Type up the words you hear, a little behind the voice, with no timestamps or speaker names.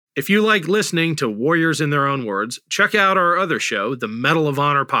If you like listening to Warriors in Their Own Words, check out our other show, the Medal of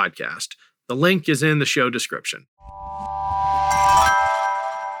Honor podcast. The link is in the show description.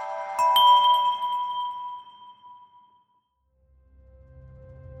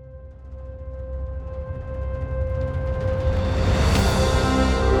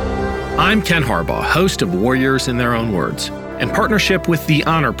 I'm Ken Harbaugh, host of Warriors in Their Own Words. In partnership with the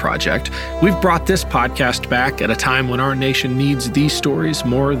Honor Project, we've brought this podcast back at a time when our nation needs these stories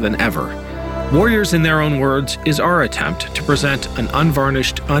more than ever. Warriors in Their Own Words is our attempt to present an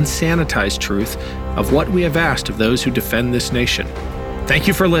unvarnished, unsanitized truth of what we have asked of those who defend this nation. Thank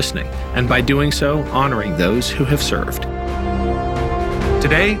you for listening, and by doing so, honoring those who have served.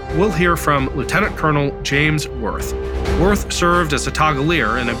 Today, we'll hear from Lieutenant Colonel James Wirth. Wirth served as a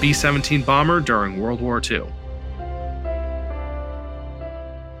Togolier in a B-17 bomber during World War II.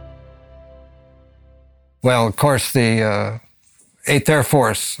 Well, of course, the 8th Air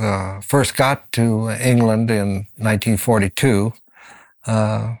Force first got to England in 1942.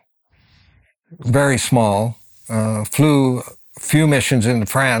 Very small. Flew a few missions into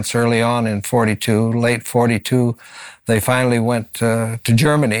France early on in 42. Late 42, they finally went to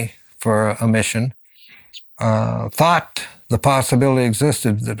Germany for a mission. Thought the possibility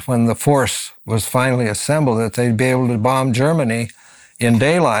existed that when the force was finally assembled, that they'd be able to bomb Germany in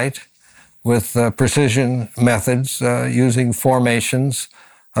daylight with precision methods, using formations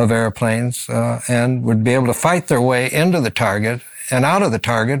of airplanes, and would be able to fight their way into the target and out of the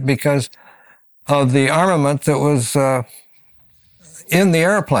target because of the armament that was in the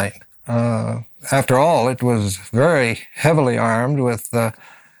airplane. After all, it was very heavily armed with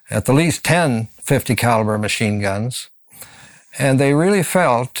at the least 10 50 caliber machine guns. And they really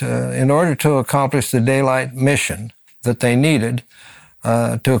felt, in order to accomplish the daylight mission that they needed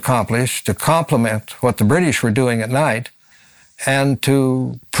to accomplish, to complement what the British were doing at night, and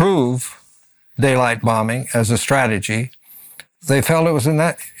to prove daylight bombing as a strategy, they felt it was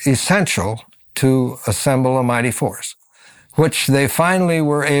essential to assemble a mighty force, which they finally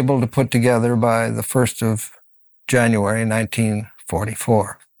were able to put together by the 1st of January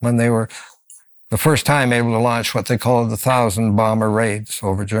 1944, when they were the first time able to launch what they called the 1,000 bomber raids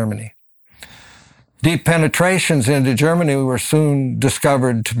over Germany. Deep penetrations into Germany were soon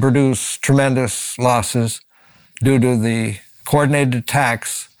discovered to produce tremendous losses due to the coordinated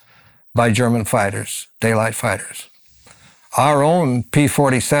attacks by German fighters, daylight fighters. Our own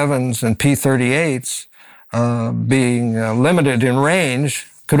P-47s and P-38s, being limited in range,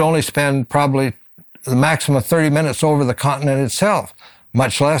 could only spend probably the maximum of 30 minutes over the continent itself,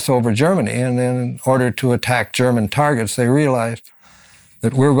 much less over Germany. And in order to attack German targets, they realized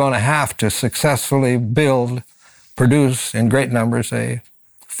that we're going to have to successfully produce in great numbers a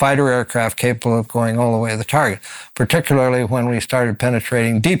fighter aircraft capable of going all the way to the target, particularly when we started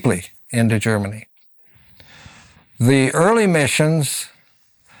penetrating deeply into Germany. The early missions,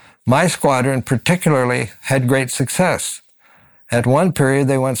 my squadron particularly, had great success. At one period,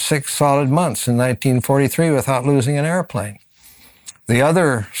 they went 6 solid months in 1943 without losing an airplane. The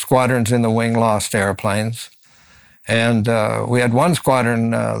other squadrons in the wing lost airplanes. And we had one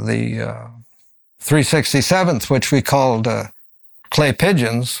squadron, the 367th, which we called Clay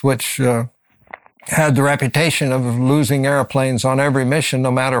Pigeons, which had the reputation of losing airplanes on every mission,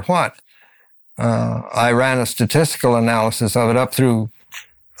 no matter what. I ran a statistical analysis of it up through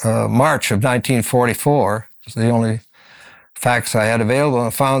March of 1944. It's the only facts I had available,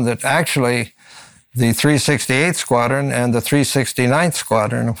 and found that actually the 368th Squadron and the 369th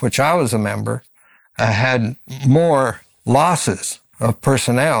Squadron, of which I was a member, had more losses of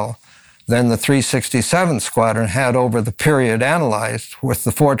personnel than the 367th Squadron had over the period analyzed, with the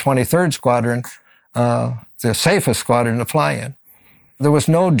 423rd Squadron the safest squadron to fly in. There was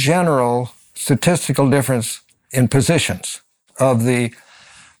no general statistical difference in positions of the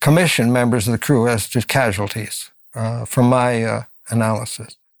commissioned members of the crew as to casualties from my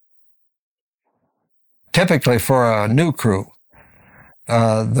analysis. Typically for a new crew,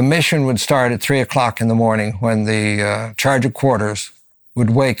 the mission would start at 3 o'clock in the morning, when the charge of quarters would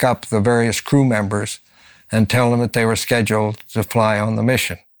wake up the various crew members and tell them that they were scheduled to fly on the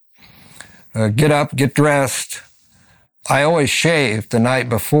mission. Get up, get dressed. I always shaved the night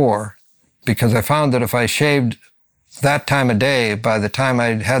before, because I found that if I shaved that time of day, by the time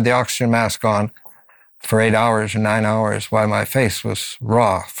I had the oxygen mask on for 8 hours or 9 hours, why, my face was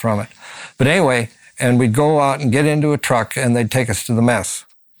raw from it. But anyway, and we'd go out and get into a truck, and they'd take us to the mess.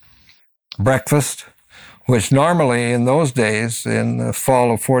 Breakfast, which normally in those days, in the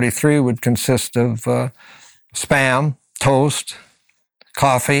fall of 43, would consist of Spam, toast,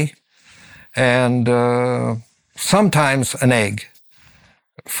 coffee, and sometimes an egg.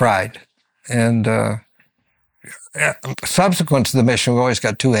 fried. And subsequent to the mission, we always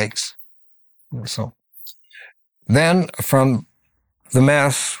got 2 eggs. So then from the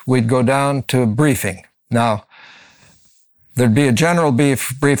mess, we'd go down to briefing. Now, there'd be a general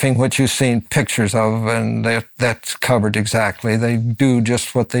briefing, which you've seen pictures of, and that's covered exactly. They do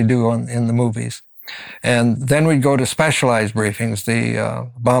just what they do in the movies. And then we'd go to specialized briefings, the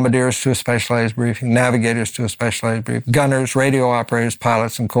bombardiers to a specialized briefing, navigators to a specialized briefing, gunners, radio operators,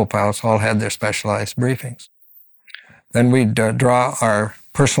 pilots, and co-pilots all had their specialized briefings. Then we'd draw our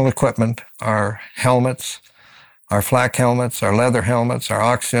personal equipment, our helmets, our flak helmets, our leather helmets, our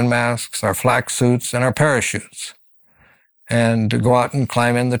oxygen masks, our flak suits, and our parachutes, and to go out and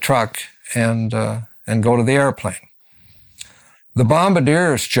climb in the truck and go to the airplane. The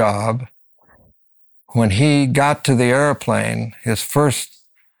bombardier's job, when he got to the airplane, his first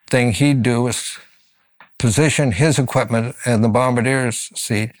thing he'd do was position his equipment in the bombardier's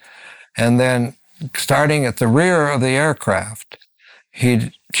seat, and then starting at the rear of the aircraft,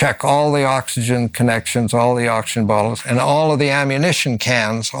 he'd check all the oxygen connections, all the oxygen bottles, and all of the ammunition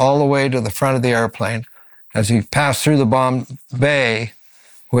cans all the way to the front of the airplane. As he passed through the bomb bay,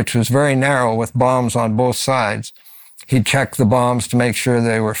 which was very narrow with bombs on both sides, he'd check the bombs to make sure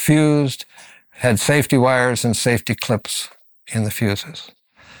they were fused, had safety wires and safety clips in the fuses.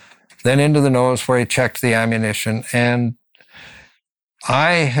 Then into the nose where he checked the ammunition. And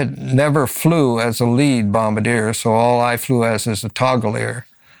I had never flew as a lead bombardier, so all I flew as is a toggler.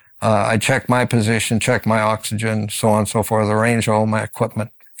 I checked my position, checked my oxygen, so on and so forth, arrange all my equipment,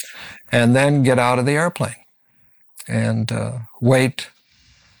 and then get out of the airplane and wait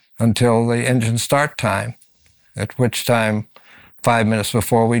until the engine start time, at which time 5 minutes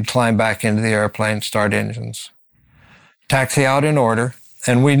before we'd climb back into the airplane, start engines. Taxi out in order,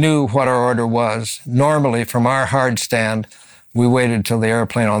 and we knew what our order was. Normally, from our hard stand, we waited till the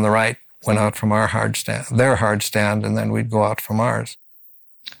airplane on the right went out from our hard stand, their hard stand, and then we'd go out from ours.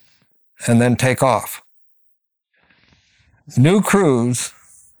 And then take off. New crews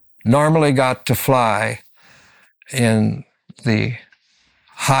normally got to fly in the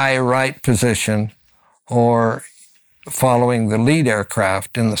high right position or following the lead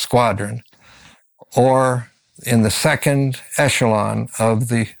aircraft in the squadron, or in the second echelon of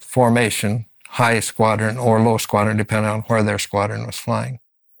the formation, high squadron or low squadron, depending on where their squadron was flying.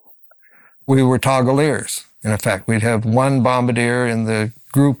 We were toggleers. In effect, we'd have one bombardier in the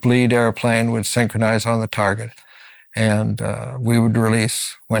group lead airplane would synchronize on the target, and we would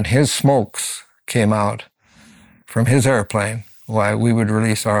release, when his smokes came out from his airplane, we would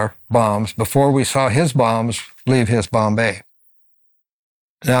release our bombs before we saw his bombs leave his bomb bay.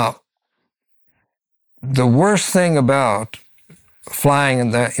 Now, the worst thing about flying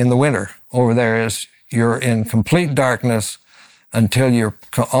in the winter over there is you're in complete darkness until you're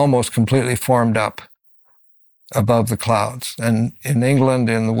almost completely formed up above the clouds. And in England,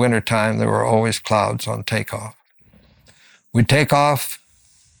 in the wintertime, there were always clouds on takeoff. We'd take off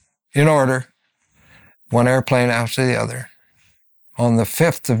in order, one airplane after the other. On the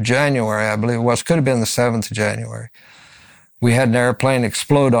 5th of January, I believe it was, could have been the 7th of January, we had an airplane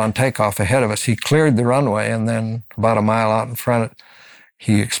explode on takeoff ahead of us. He cleared the runway, and then about a mile out in front,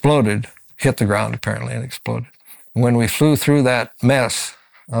 he exploded, hit the ground apparently, and exploded. When we flew through that mess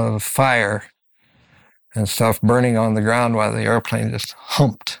of fire and stuff burning on the ground while the airplane just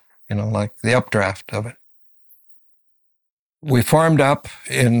humped, like the updraft of it. We formed up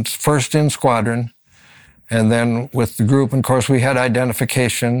first in squadron, and then with the group, and of course we had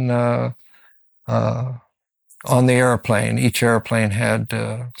identification on the airplane. Each airplane had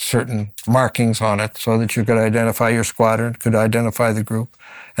certain markings on it so that you could identify your squadron, could identify the group.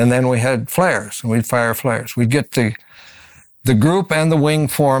 And then we had flares, and we'd fire flares. We'd get the group and the wing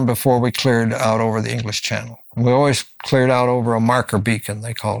formed before we cleared out over the English Channel. We always cleared out over a marker beacon,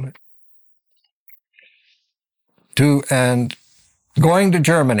 they called it. And going to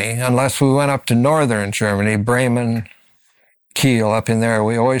Germany, unless we went up to northern Germany, Bremen, Kiel, up in there,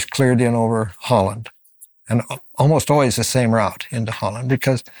 we always cleared in over Holland. And almost always the same route into Holland,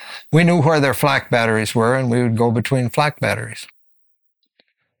 because we knew where their flak batteries were, and we would go between flak batteries.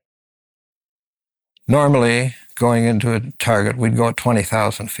 Normally, going into a target, we'd go at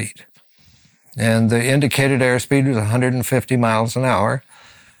 20,000 feet. And the indicated airspeed was 150 miles an hour,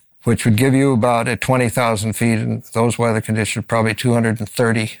 which would give you about at 20,000 feet in those weather conditions, probably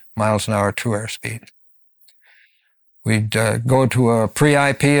 230 miles an hour true airspeed. We'd go to a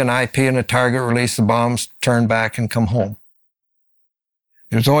pre-IP, an IP, and a target, release the bombs, turn back, and come home.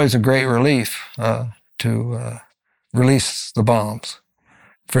 It was always a great relief to release the bombs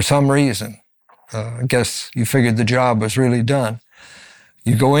for some reason. I guess you figured the job was really done.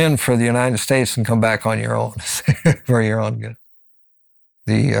 You go in for the United States and come back on your own for your own good.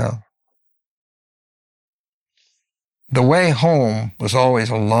 The way home was always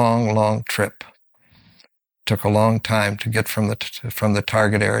a long, long trip. Took a long time to get from the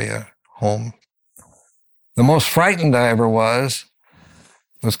target area home. The most frightened I ever was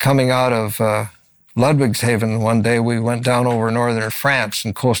coming out of Ludwigshafen. One day we went down over northern France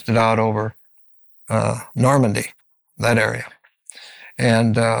and coasted out over Normandy, that area.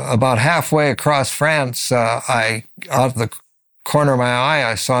 And about halfway across France, out of the corner of my eye,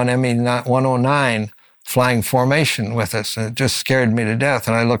 I saw an ME-109 flying formation with us, and it just scared me to death.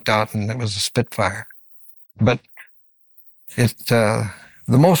 And I looked out, and it was a Spitfire. But the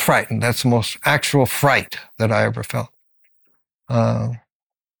most frightened, that's the most actual fright that I ever felt.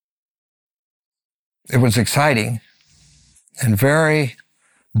 It was exciting and very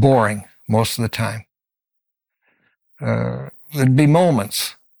boring most of the time. There'd be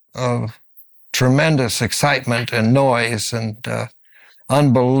moments of tremendous excitement and noise and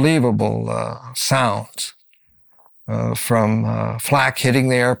unbelievable sounds from flak hitting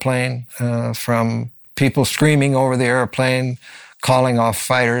the airplane, from people screaming over the airplane, calling off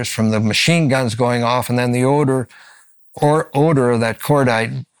fighters, from the machine guns going off, and then the odor of that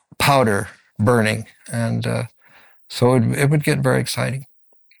cordite powder burning. And so it would get very exciting.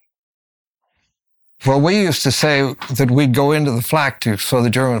 Well, we used to say that we'd go into the flak so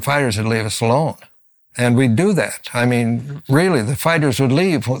the German fighters would leave us alone. And we'd do that. I mean, really, the fighters would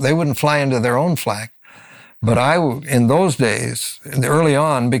leave. They wouldn't fly into their own flak. But in those days, early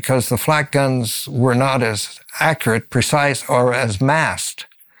on, because the flak guns were not as accurate, precise, or as massed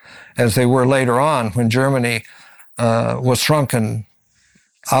as they were later on when Germany was shrunken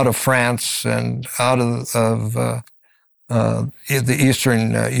out of France and out of the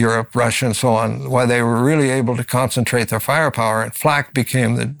Eastern Europe, Russia, and so on, why they were really able to concentrate their firepower, and flak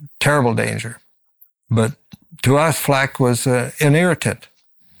became the terrible danger. But to us, flak was an irritant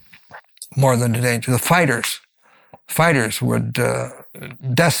more than a danger. The fighters would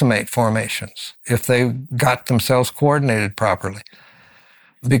decimate formations if they got themselves coordinated properly,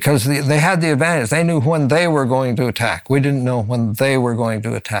 because they had the advantage. They knew when they were going to attack. We didn't know when they were going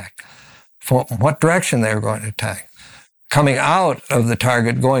to attack, from what direction they were going to attack. Coming out of the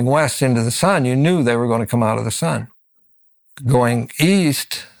target, going west into the sun, you knew they were going to come out of the sun. Going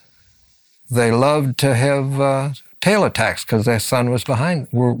east, they loved to have tail attacks because the sun was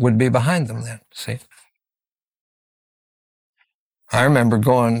would be behind them then, see. I remember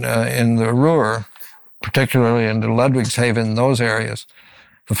going in the Ruhr, particularly into Ludwigshafen, those areas.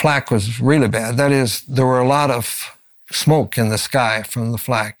 The flak was really bad. That is, there were a lot of smoke in the sky from the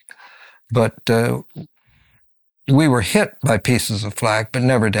flak, but we were hit by pieces of flak, but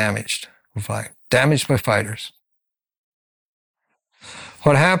never damaged. Damaged by fighters.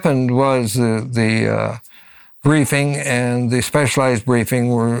 What happened was the briefing and the specialized briefing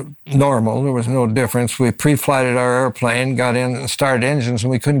were normal. There was no difference. We pre-flighted our airplane, got in and started engines, and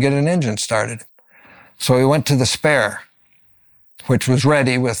we couldn't get an engine started. So we went to the spare, which was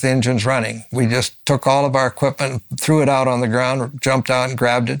ready with the engines running. We just took all of our equipment, threw it out on the ground, jumped out and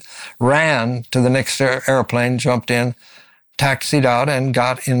grabbed it, ran to the next airplane, jumped in, taxied out, and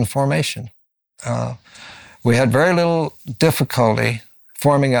got in formation. We had very little difficulty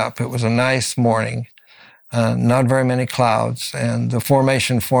forming up. It was a nice morning, not very many clouds, and the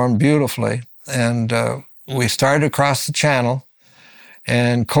formation formed beautifully. And we started across the channel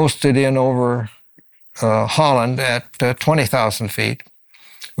and coasted in over Holland at 20,000 feet.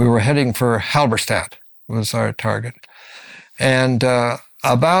 We were heading for Halberstadt, was our target. And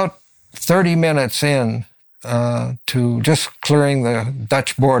about 30 minutes in to just clearing the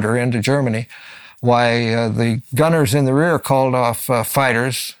Dutch border into Germany, why the gunners in the rear called off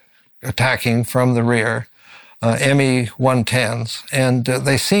fighters attacking from the rear, ME-110s, and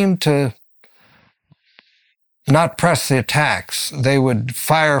they seemed to not press the attacks. They would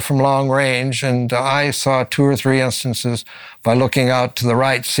fire from long range, and I saw 2 or 3 instances by looking out to the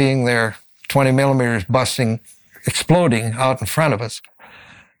right, seeing their 20 millimeters exploding out in front of us.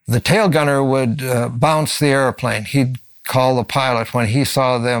 The tail gunner would bounce the airplane. He'd call the pilot. When he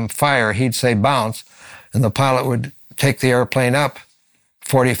saw them fire, he'd say bounce, and the pilot would take the airplane up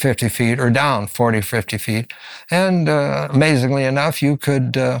 40, 50 feet or down 40, 50 feet. And amazingly enough, you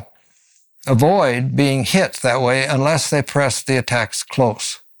could avoid being hit that way unless they pressed the attacks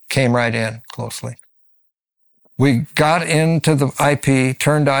close, came right in closely. We got into the IP,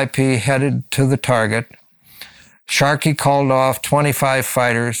 turned IP, headed to the target. Sharkey called off 25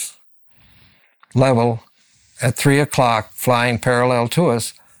 fighters, level, at 3 o'clock, flying parallel to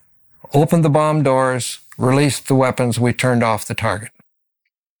us, opened the bomb doors, released the weapons, we turned off the target.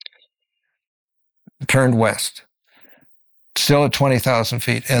 turned west, still at 20,000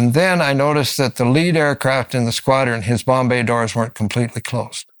 feet. And then I noticed that the lead aircraft in the squadron, his bomb bay doors weren't completely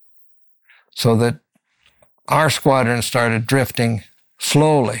closed. So that our squadron started drifting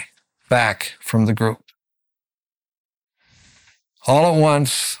slowly back from the group. All at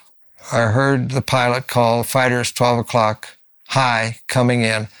once, I heard the pilot call fighters 12 o'clock high coming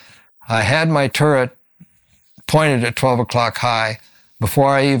in. I had my turret pointed at 12 o'clock high. Before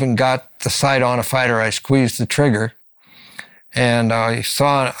I even got the sight on a fighter, I squeezed the trigger, and I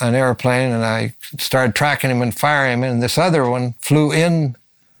saw an airplane, and I started tracking him and firing him, and this other one flew in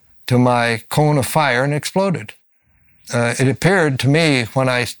to my cone of fire and exploded. It appeared to me when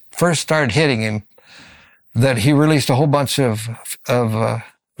I first started hitting him that he released a whole bunch of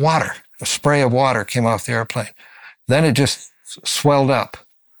water. A spray of water came off the airplane. Then it just swelled up.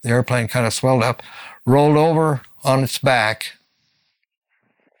 The airplane kind of swelled up, rolled over on its back,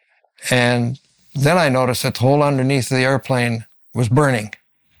 and then I noticed that the hole underneath the airplane was burning,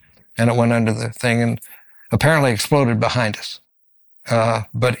 and it went under the thing and apparently exploded behind us.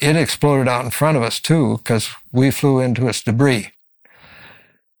 But it exploded out in front of us too, because we flew into its debris.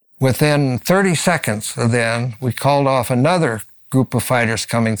 Within 30 seconds of then, we called off another group of fighters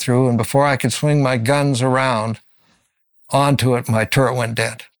coming through, and before I could swing my guns around onto it, my turret went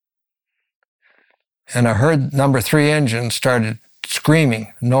dead. And I heard number 3 engine started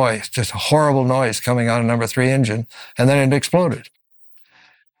screaming noise, just a horrible noise coming out of number 3 engine, and then it exploded.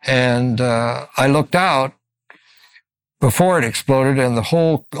 And I looked out before it exploded, and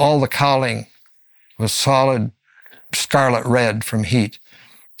all the cowling was solid scarlet red from heat,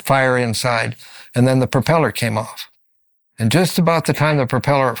 fire inside, and then the propeller came off. And just about the time the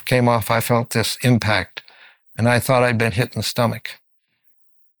propeller came off, I felt this impact, and I thought I'd been hit in the stomach.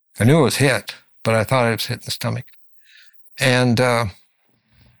 I knew it was hit, but I thought I was hit in the stomach. And then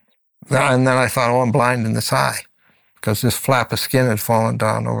I thought, oh, I'm blind in this eye, because this flap of skin had fallen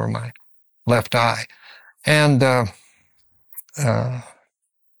down over my left eye. And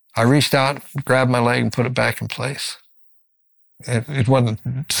I reached out, grabbed my leg, and put it back in place. It wasn't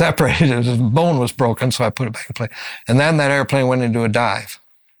separated. The bone was broken, so I put it back in place. And then that airplane went into a dive.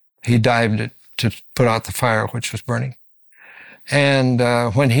 He dived it to put out the fire, which was burning. And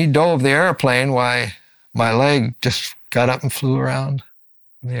when he dove the airplane, why, my leg just got up and flew around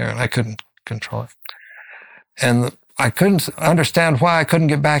in the air, and I couldn't control it. And I couldn't understand why I couldn't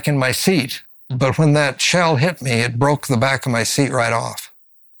get back in my seat. But when that shell hit me, it broke the back of my seat right off.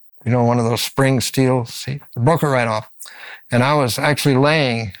 You know, one of those spring steel seats. It broke it right off. And I was actually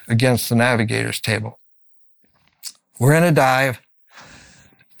laying against the navigator's table. We're in a dive.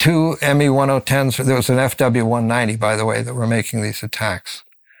 2 Me-110s, there was an FW-190, by the way, that were making these attacks.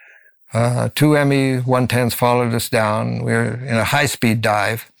 2 Me-110s followed us down. We were in a high-speed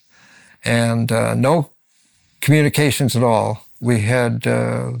dive, and no communications at all. We had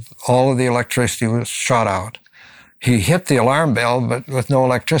all of the electricity was shot out. He hit the alarm bell, but with no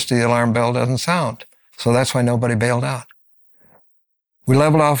electricity, the alarm bell doesn't sound. So that's why nobody bailed out. We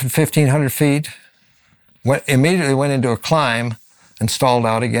leveled off at 1,500 feet, immediately went into a climb, and stalled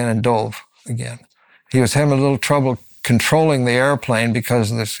out again and dove again. He was having a little trouble controlling the airplane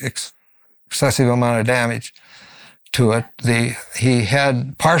because of this excessive amount of damage to it. He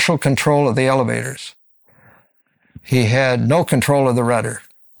had partial control of the elevators. He had no control of the rudder.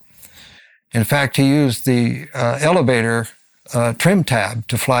 In fact, he used the elevator trim tab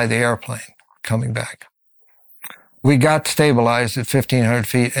to fly the airplane coming back. We got stabilized at 1,500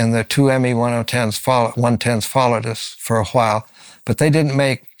 feet, and the 2 Me-110s followed us for a while, but they didn't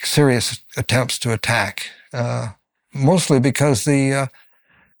make serious attempts to attack, mostly because we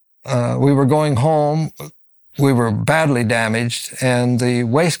were going home, we were badly damaged, and the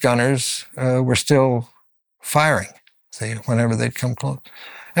waist gunners were still firing, whenever they'd come close.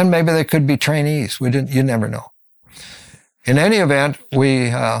 And maybe they could be trainees. You never know. In any event,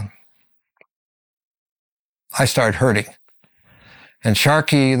 I started hurting. And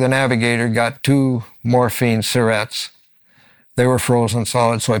Sharkey, the navigator, got 2 morphine syrettes. They were frozen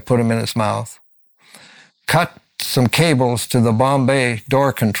solid, so I put them in his mouth. Cut some cables to the bomb bay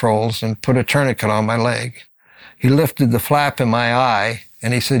door controls and put a tourniquet on my leg. He lifted the flap in my eye,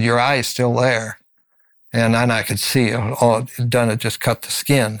 and he said, "Your eye's still there." And then I could see all it had done, it just cut the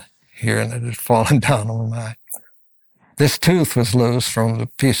skin here, and it had fallen down over my eye. This tooth was loose from the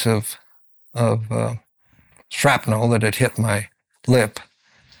piece of shrapnel that had hit my lip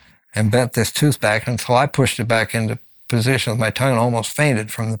and bent this tooth back, and so I pushed it back into position with my tongue and almost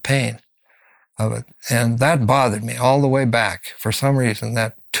fainted from the pain of it. And that bothered me all the way back. For some reason,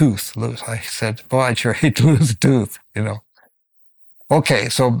 that tooth loose. I said, boy, I'd sure hate to lose a tooth, you know. Okay,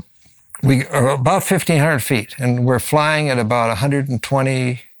 so We are about 1,500 feet, and we're flying at about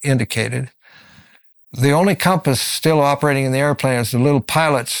 120 indicated. The only compass still operating in the airplane is the little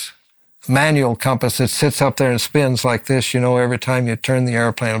pilot's manual compass that sits up there and spins like this, every time you turn the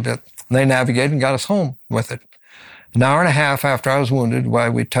airplane a bit. And they navigated and got us home with it. An hour and a half after I was wounded,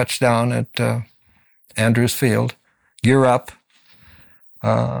 we touched down at Andrews Field, gear up,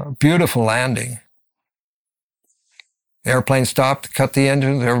 beautiful landing. The airplane stopped, cut the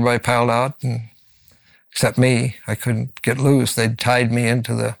engines, everybody piled out, except me. I couldn't get loose. They'd tied me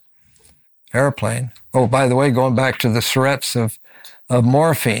into the airplane. Oh, by the way, going back to the syrettes of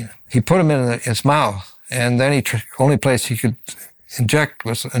morphine, he put them in his mouth, and then only place he could inject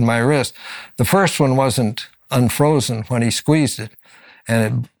was in my wrist. The first one wasn't unfrozen when he squeezed it, and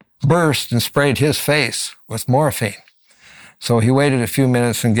it burst and sprayed his face with morphine. So he waited a few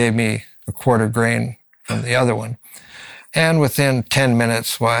minutes and gave me a quarter grain from the other one. And within 10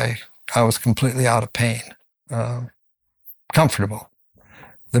 minutes, I was completely out of pain, comfortable.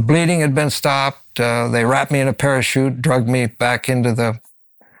 The bleeding had been stopped. They wrapped me in a parachute, drugged me back into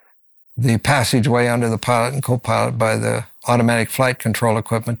the passageway under the pilot and co-pilot by the automatic flight control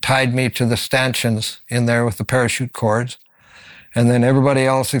equipment, tied me to the stanchions in there with the parachute cords. And then everybody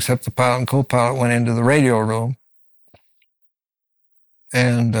else except the pilot and co-pilot went into the radio room.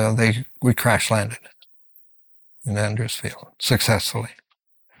 And we crash landed in Andrews Field successfully.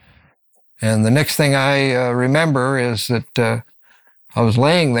 And the next thing I remember is that I was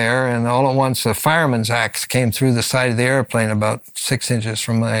laying there, and all at once a fireman's axe came through the side of the airplane about 6 inches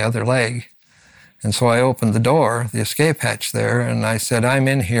from my other leg. And so I opened the door, the escape hatch there, and I said, "I'm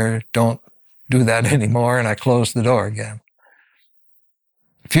in here, don't do that anymore," and I closed the door again.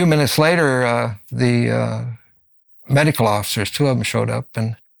 A few minutes later, the medical officers, 2 of them showed up,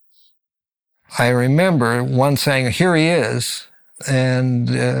 and I remember one saying, "Here he is," and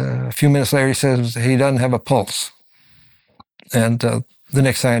a few minutes later he says, "He doesn't have a pulse." And the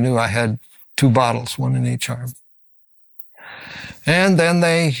next thing I knew, I had 2 bottles, one in each arm. And then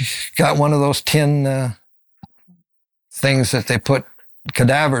they got one of those tin things that they put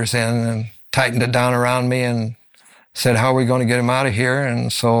cadavers in and tightened it down around me and said, "How are we going to get him out of here?"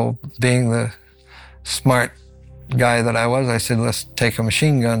 And so, being the smart guy that I was, I said, "Let's take a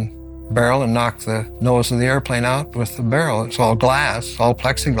machine gun barrel and knock the nose of the airplane out with the barrel." It's all glass, all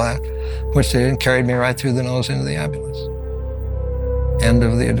plexiglass, which they did, and carried me right through the nose into the ambulance. End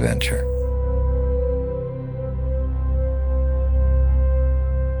of the adventure.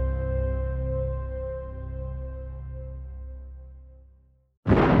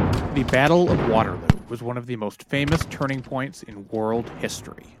 The Battle of Waterloo was one of the most famous turning points in world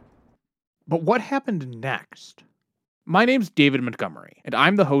history. But what happened next? My name's David Montgomery, and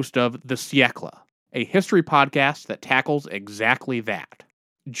I'm the host of The Siècle, a history podcast that tackles exactly that.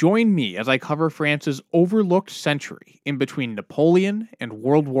 Join me as I cover France's overlooked century in between Napoleon and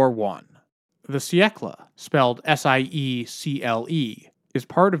World War I. The Siècle, spelled S-I-E-C-L-E, is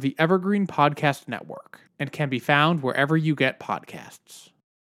part of the Evergreen Podcast Network and can be found wherever you get podcasts.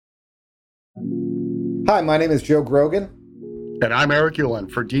 Hi, my name is Joe Grogan. And I'm Eric Ulan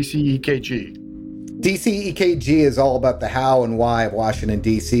for DCEKG. DCEKG is all about the how and why of Washington,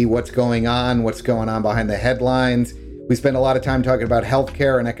 D.C., what's going on behind the headlines. We spend a lot of time talking about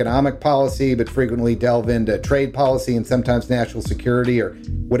healthcare and economic policy, but frequently delve into trade policy and sometimes national security or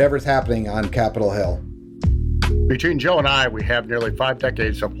whatever's happening on Capitol Hill. Between Joe and I, we have nearly 5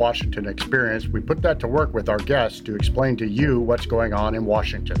 decades of Washington experience. We put that to work with our guests to explain to you what's going on in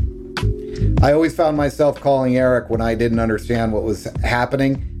Washington. I always found myself calling Eric when I didn't understand what was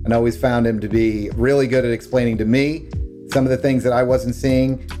happening, and always found him to be really good at explaining to me some of the things that I wasn't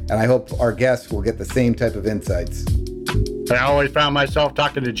seeing, and I hope our guests will get the same type of insights. I always found myself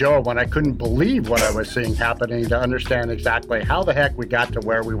talking to Joe when I couldn't believe what I was seeing happening to understand exactly how the heck we got to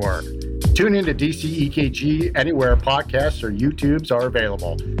where we were. Tune into DCEKG anywhere podcasts or YouTubes are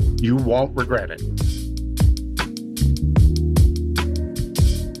available. You won't regret it.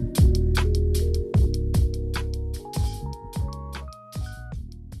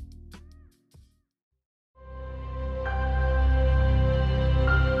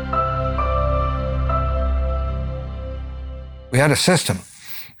 We had a system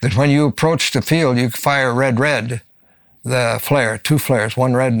that when you approached the field, you could fire red, the flare, 2 flares,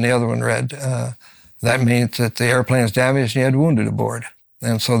 one red and the other one red. That means that the airplane is damaged and you had wounded aboard.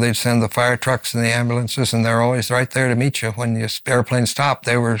 And so they'd send the fire trucks and the ambulances, and they're always right there to meet you. When the airplane stopped,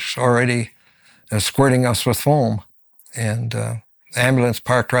 they were already squirting us with foam. And the ambulance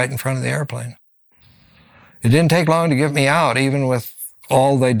parked right in front of the airplane. It didn't take long to get me out, even with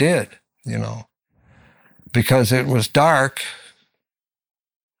all they did, because it was dark.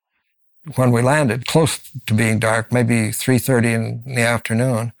 when we landed, close to being dark, maybe 3:30 in the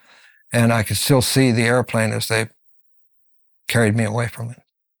afternoon, and I could still see the airplane as they carried me away from it.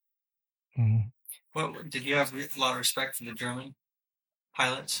 Mm-hmm. Well, did you have a lot of respect for the German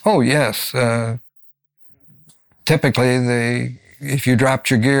pilots? Oh, yes. Typically, if you dropped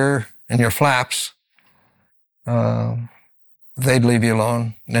your gear and your flaps, they'd leave you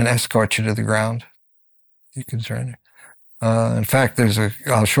alone and escort you to the ground. You could surrender. In fact,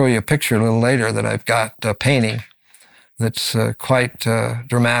 I'll show you a picture a little later that I've got a painting that's quite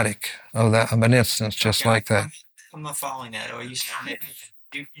dramatic of an instance just like that. I'm not following that. Are you saying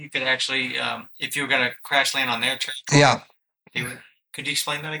that you could actually, if you were going to crash land on their train? Yeah. Could you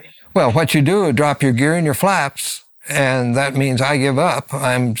explain that again? Well, what you do is drop your gear and your flaps, and that means I give up.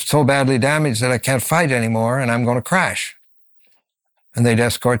 I'm so badly damaged that I can't fight anymore, and I'm going to crash. And they'd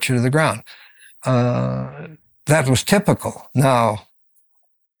escort you to the ground. That was typical. Now,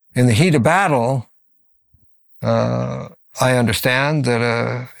 in the heat of battle, I understand that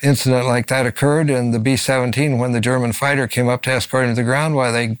an incident like that occurred in the B-17 when the German fighter came up to escort him to the ground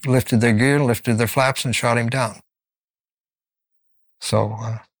while they lifted their gear, lifted their flaps, and shot him down. So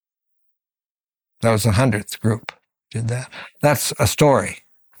that was the 100th group did that. That's a story.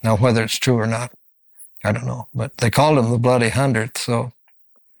 Now, whether it's true or not, I don't know. But they called him the Bloody 100th, so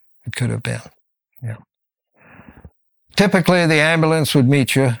it could have been. Yeah. Typically, the ambulance would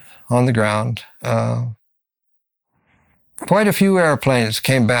meet you on the ground. Quite a few airplanes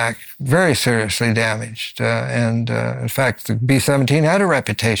came back very seriously damaged. In fact, the B-17 had a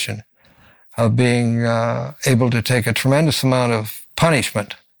reputation of being able to take a tremendous amount of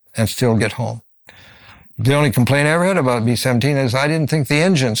punishment and still get home. The only complaint I ever had about B-17 is I didn't think the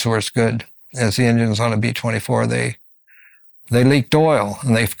engines were as good as the engines on a B-24. They leaked oil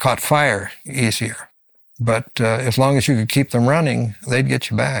and they caught fire easier. But as long as you could keep them running, they'd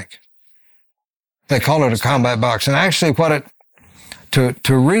get you back. They call it a combat box. And actually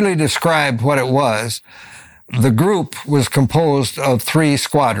to really describe what it was, the group was composed of 3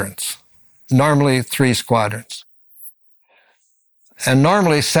 squadrons, normally 3 squadrons. And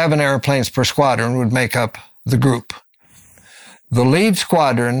normally 7 airplanes per squadron would make up the group. The lead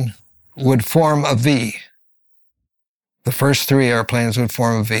squadron would form a V. The first 3 airplanes would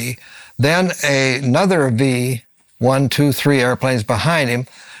form a V. Then another V, 1, 2, 3 airplanes behind him,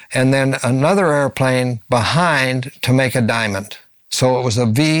 and then another airplane behind to make a diamond. So it was a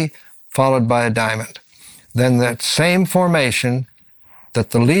V followed by a diamond. Then that same formation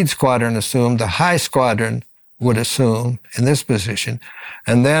that the lead squadron assumed, the high squadron would assume in this position.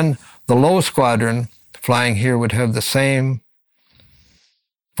 And then the low squadron flying here would have the same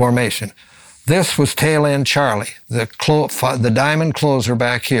formation. This was tail end Charlie, the diamond closer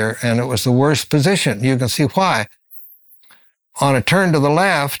back here, and it was the worst position. You can see why. On a turn to the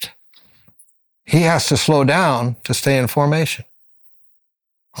left, he has to slow down to stay in formation.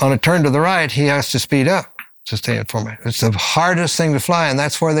 On a turn to the right, he has to speed up to stay in formation. It's the hardest thing to fly, and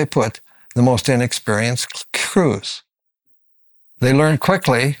that's where they put the most inexperienced crews. They learned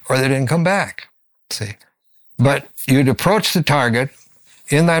quickly, or they didn't come back. See, but you'd approach the target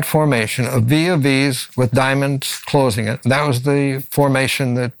in that formation, a V of V's with diamonds closing it. That was the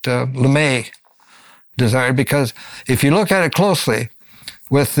formation that LeMay desired, because if you look at it closely,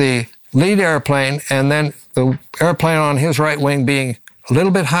 with the lead airplane and then the airplane on his right wing being a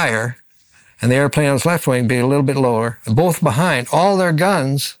little bit higher and the airplane on his left wing being a little bit lower, both behind, all their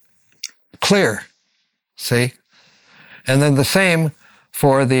guns clear, see? And then the same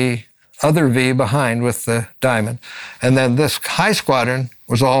for the other V behind with the diamond. And then this high squadron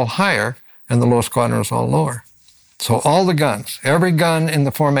was all higher and the low squadron was all lower. So all the guns, every gun in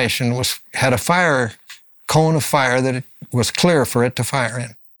the formation had a fire cone of fire that it was clear for it to fire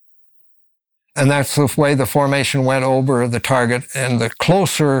in. And that's the way the formation went over the target. And the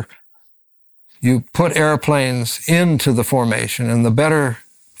closer you put airplanes into the formation and the better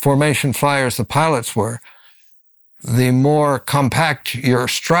formation flyers the pilots were, the more compact your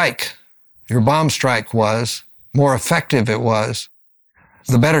strike, your bomb strike was, more effective it was,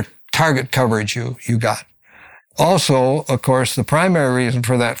 the better target coverage you got. Also, of course, the primary reason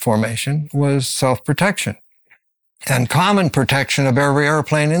for that formation was self-protection and common protection of every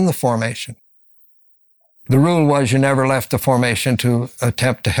airplane in the formation. The rule was you never left the formation to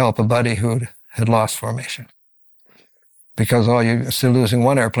attempt to help a buddy who had lost formation. Because you're still losing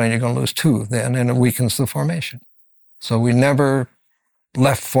one airplane, you're going to lose 2 then, and it weakens the formation. So we never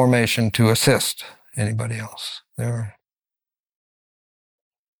left formation to assist anybody else.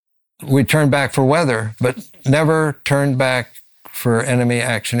 We turned back for weather, but never turned back for enemy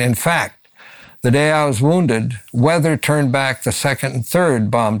action. In fact, The day I was wounded, weather turned back the 2nd and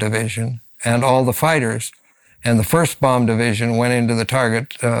 3rd Bomb Division and all the fighters, and the 1st Bomb Division went into the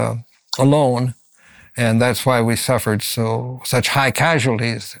target alone, and that's why we suffered such high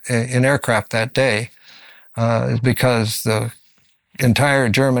casualties in aircraft that day, is because the entire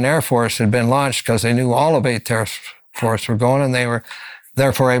German Air Force had been launched because they knew all of 8th Air Force were going, and they were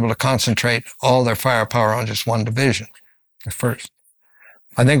therefore able to concentrate all their firepower on just one division, the 1st.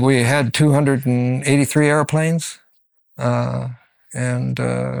 I think we had 283 airplanes and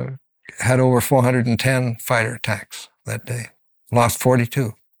had over 410 fighter attacks that day. Lost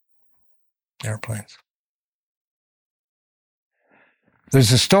 42 airplanes.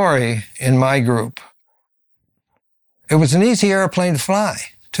 There's a story in my group. It was an easy airplane to fly,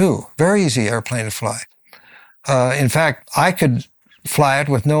 too. Very easy airplane to fly. In fact, I could fly it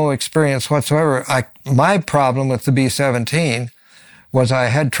with no experience whatsoever. My problem with the B-17 was I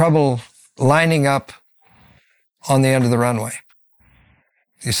had trouble lining up on the end of the runway.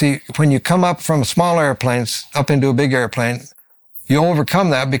 You see, when you come up from small airplanes up into a big airplane, you overcome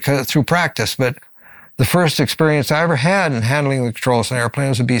that through practice. But the first experience I ever had in handling the controls in an airplane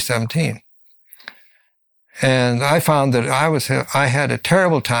was a B-17. And I found that I had a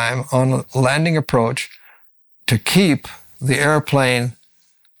terrible time on landing approach to keep the airplane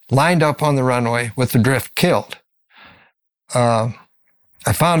lined up on the runway with the drift killed.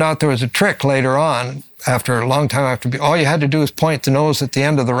 I found out there was a trick later on, after a long time all you had to do was point the nose at the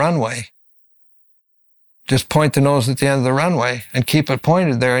end of the runway. Just point the nose at the end of the runway and keep it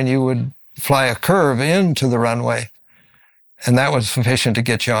pointed there, and you would fly a curve into the runway. And that was sufficient to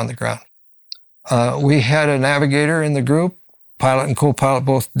get you on the ground. We had a navigator in the group, pilot and co-pilot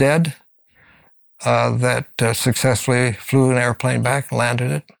both dead, that successfully flew an airplane back and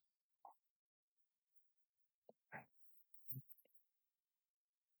landed it.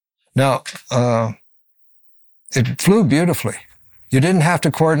 Now, it flew beautifully. You didn't have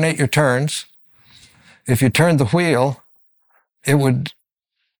to coordinate your turns. If you turned the wheel, the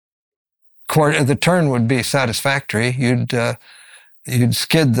turn would be satisfactory. You'd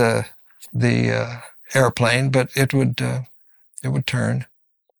skid the airplane, but it would turn.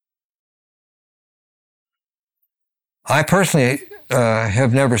 I personally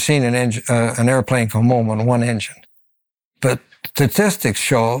have never seen an airplane come home on one engine, but statistics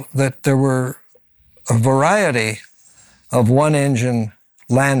show that there were a variety of one-engine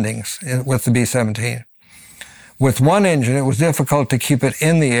landings with the B-17. With one engine, it was difficult to keep it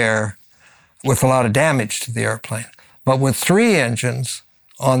in the air with a lot of damage to the airplane. But with 3 engines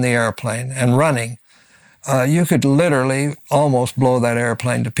on the airplane and running, you could literally almost blow that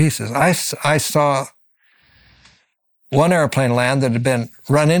airplane to pieces. I saw one airplane land that had been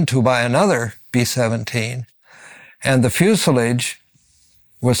run into by another B-17, and the fuselage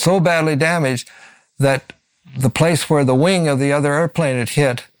was so badly damaged that the place where the wing of the other airplane had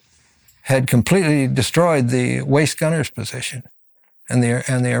hit had completely destroyed the waist gunner's position, and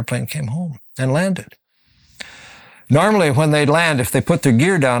the airplane came home and landed. Normally, when they'd land, if they put their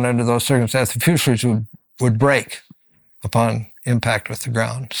gear down under those circumstances, the fuselage would break upon impact with the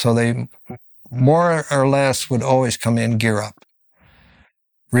ground. So they more or less would always come in gear up,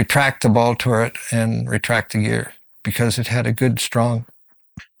 retract the ball turret, and retract the gear because it had a good, strong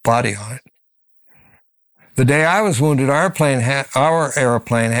body on it. The day I was wounded, our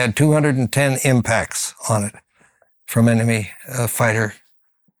airplane had 210 impacts on it from enemy fighter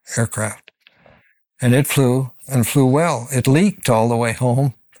aircraft. And it flew well. It leaked all the way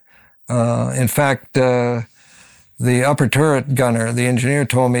home. In fact, the upper turret gunner, the engineer,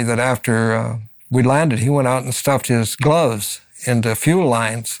 told me that after we landed, he went out and stuffed his gloves into fuel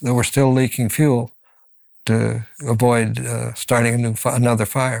lines that were still leaking fuel to avoid starting another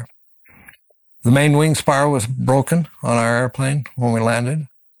fire. The main wing spar was broken on our airplane when we landed.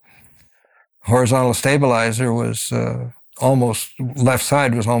 Horizontal stabilizer was left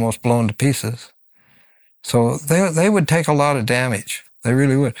side was almost blown to pieces. So they would take a lot of damage. They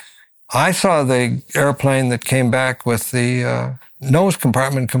really would. I saw the airplane that came back with the nose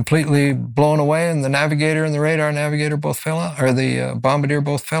compartment completely blown away, and the navigator and the radar navigator both fell out, or the bombardier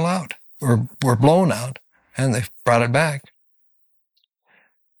both fell out, or were blown out, and they brought it back.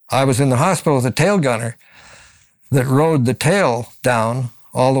 I was in the hospital with a tail gunner that rode the tail down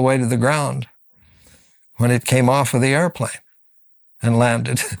all the way to the ground when it came off of the airplane and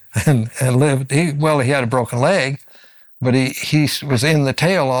landed and lived. He had a broken leg, but he was in the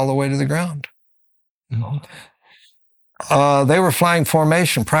tail all the way to the ground. They were flying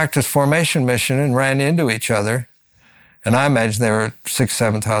practice formation mission, and ran into each other. And I imagine they were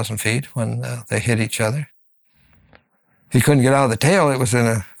 6,000 to 7,000 feet when they hit each other. He couldn't get out of the tail. It was in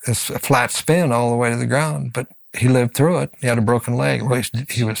a flat spin all the way to the ground, but he lived through it. He had a broken leg. Well,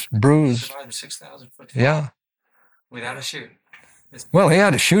 he was bruised. Survived a 6,000-foot Yeah. without a chute. Well, he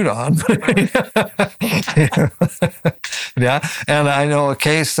had a chute on. Yeah. And I know a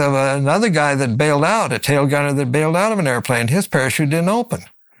case of another guy that bailed out, a tail gunner that bailed out of an airplane. His parachute didn't open.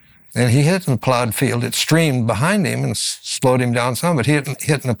 And he hit in the plowed field. It streamed behind him and slowed him down some, but he hit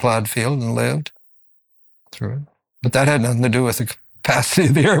in the plowed field and lived through it. But that had nothing to do with the capacity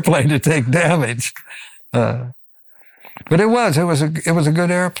of the airplane to take damage. But it was a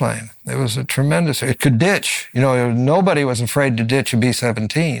good airplane. It was a tremendous. It could ditch. Nobody was afraid to ditch a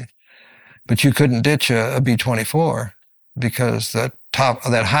B-17, but you couldn't ditch a B-24 because the top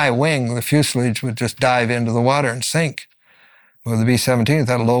of that high wing, the fuselage would just dive into the water and sink. With the B-17,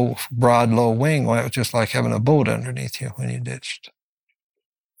 that broad, low wing, well, it was just like having a boat underneath you when you ditched.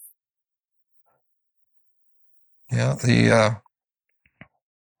 Yeah, the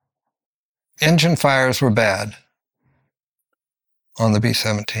engine fires were bad on the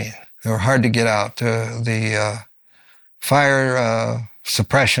B-17. They were hard to get out. The fire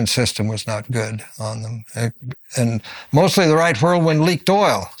suppression system was not good on them. And mostly the right whirlwind leaked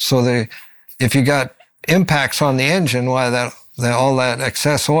oil. So if you got impacts on the engine, all that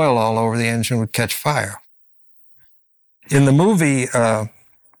excess oil all over the engine would catch fire. In the movie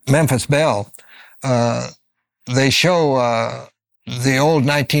Memphis Belle, they show the old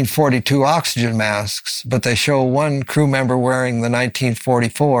 1942 oxygen masks, but they show one crew member wearing the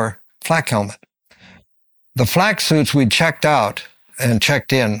 1944 flak helmet. The flak suits we'd checked out and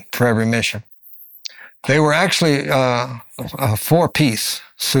checked in for every mission. They were actually a 4-piece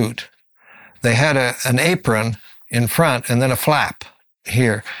suit. They had an apron in front and then a flap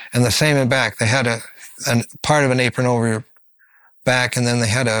here, and the same in back. They had a part of an apron over your back, and then they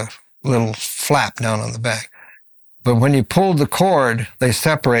had a little flap down on the back. But when you pulled the cord, they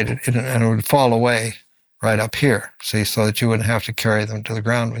separated it and it would fall away right up here, see, so that you wouldn't have to carry them to the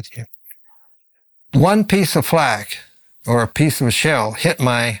ground with you. One piece of flak or a piece of a shell hit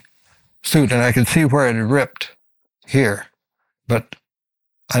my suit, and I could see where it had ripped here, but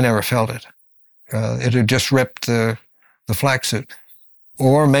I never felt it. It had just ripped the flak suit.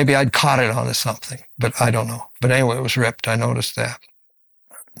 Or maybe I'd caught it onto something, but I don't know. But anyway, it was ripped. I noticed that.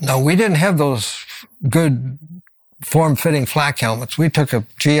 No, we didn't have those good form-fitting flak helmets. We took a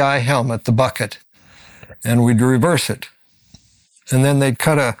GI helmet, the bucket, and we'd reverse it. And then they'd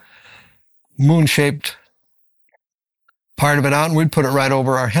cut a moon-shaped part of it out, and we'd put it right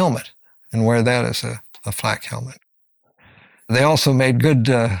over our helmet and wear that as a flak helmet. They also made good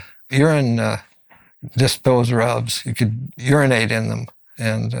urine disposer ofs. You could urinate in them,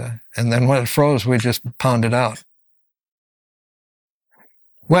 and then when it froze, we just pound it out.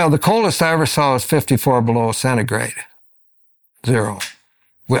 Well, the coldest I ever saw was 54 below centigrade, 0.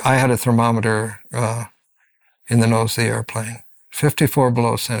 I had a thermometer in the nose of the airplane, 54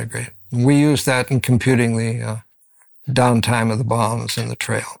 below centigrade. We used that in computing the downtime of the bombs in the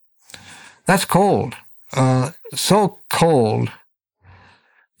trail. That's cold. So cold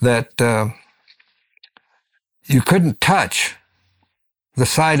that you couldn't touch the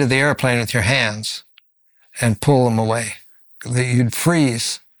side of the airplane with your hands and pull them away. You'd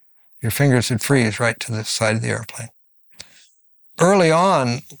freeze. Your fingers would freeze right to the side of the airplane. Early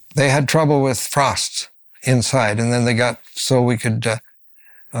on, they had trouble with frosts inside, and then they got so we could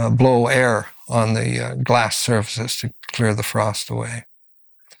blow air on the glass surfaces to clear the frost away.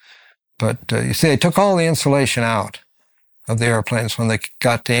 But you see, they took all the insulation out of the airplanes when they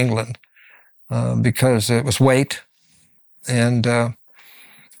got to England because it was weight, and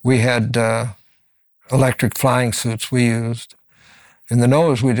we had electric flying suits we used. In the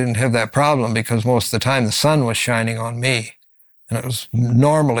nose, we didn't have that problem because most of the time the sun was shining on me, and it was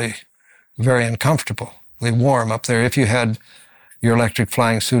normally very uncomfortably warm up there if you had your electric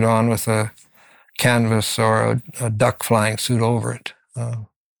flying suit on with a canvas or a duck flying suit over it.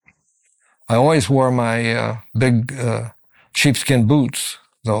 I always wore my big sheepskin boots,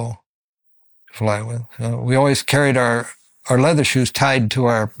 though, to fly with. We always carried our leather shoes tied to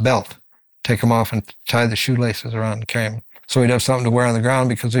our belt. Take them off and tie the shoelaces around and carry them. So we'd have something to wear on the ground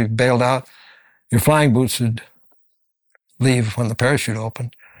because if you bailed out, your flying boots would leave when the parachute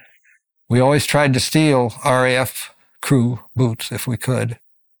opened. We always tried to steal RAF crew boots if we could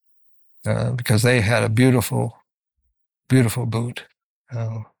because they had a beautiful, beautiful boot.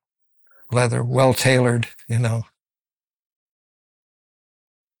 Leather, well-tailored,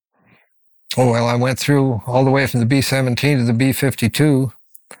 Oh, well, I went through all the way from the B-17 to the B-52.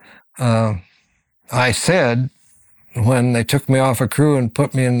 I said, when they took me off a crew and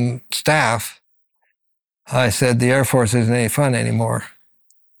put me in staff, I said, the Air Force isn't any fun anymore.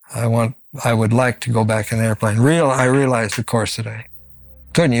 I would like to go back in an airplane. I realized, of course, that I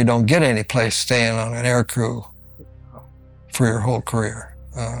couldn't. You don't get any place staying on an air crew for your whole career.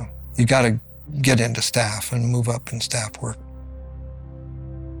 You got to get into staff and move up in staff work.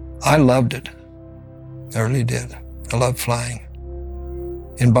 I loved it. I really did. I loved flying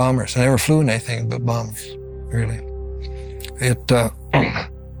in bombers. I never flew in anything but bombers, really. It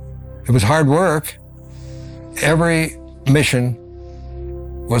was hard work. Every mission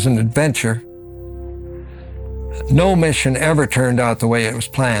was an adventure. No mission ever turned out the way it was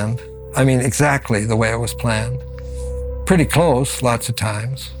planned. I mean, exactly the way it was planned. Pretty close, lots of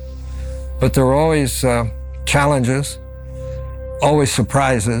times. But there were always challenges, always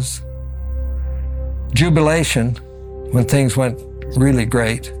surprises, jubilation when things went really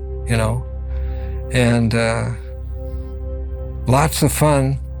great, you know, and lots of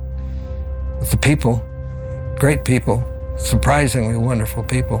fun with the people, great people, surprisingly wonderful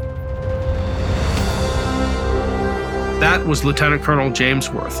people. That was Lieutenant Colonel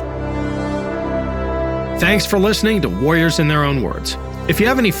James Wirth. Thanks for listening to Warriors in Their Own Words. If you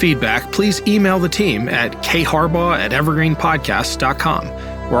have any feedback, please email the team at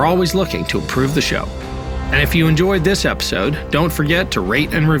kharbaugh@evergreenpodcasts.com. We're always looking to improve the show. And if you enjoyed this episode, don't forget to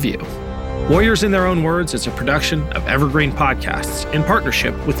rate and review. Warriors in Their Own Words is a production of Evergreen Podcasts in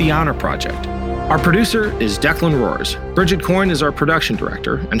partnership with the Honor Project. Our producer is Declan Roars. Bridget Coyne is our production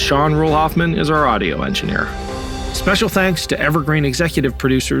director, and Sean Ruhl-Hoffman is our audio engineer. Special thanks to Evergreen executive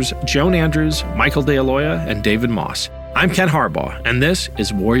producers Joan Andrews, Michael DeAloia, and David Moss. I'm Ken Harbaugh, and this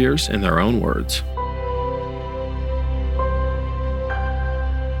is Warriors in Their Own Words.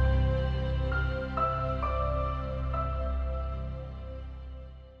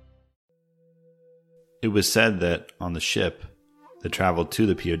 It was said that on the ship that traveled to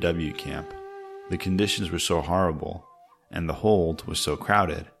the POW camp, the conditions were so horrible and the hold was so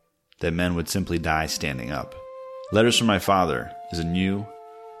crowded that men would simply die standing up. Letters from My Father is a new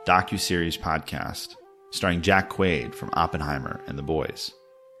docu-series podcast starring Jack Quaid from Oppenheimer and The Boys.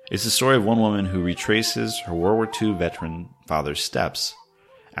 It's the story of one woman who retraces her World War II veteran father's steps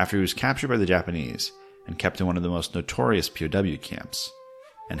after he was captured by the Japanese and kept in one of the most notorious POW camps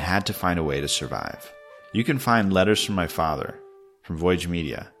and had to find a way to survive. You can find Letters from My Father from Voyage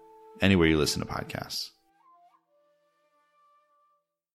Media anywhere you listen to podcasts.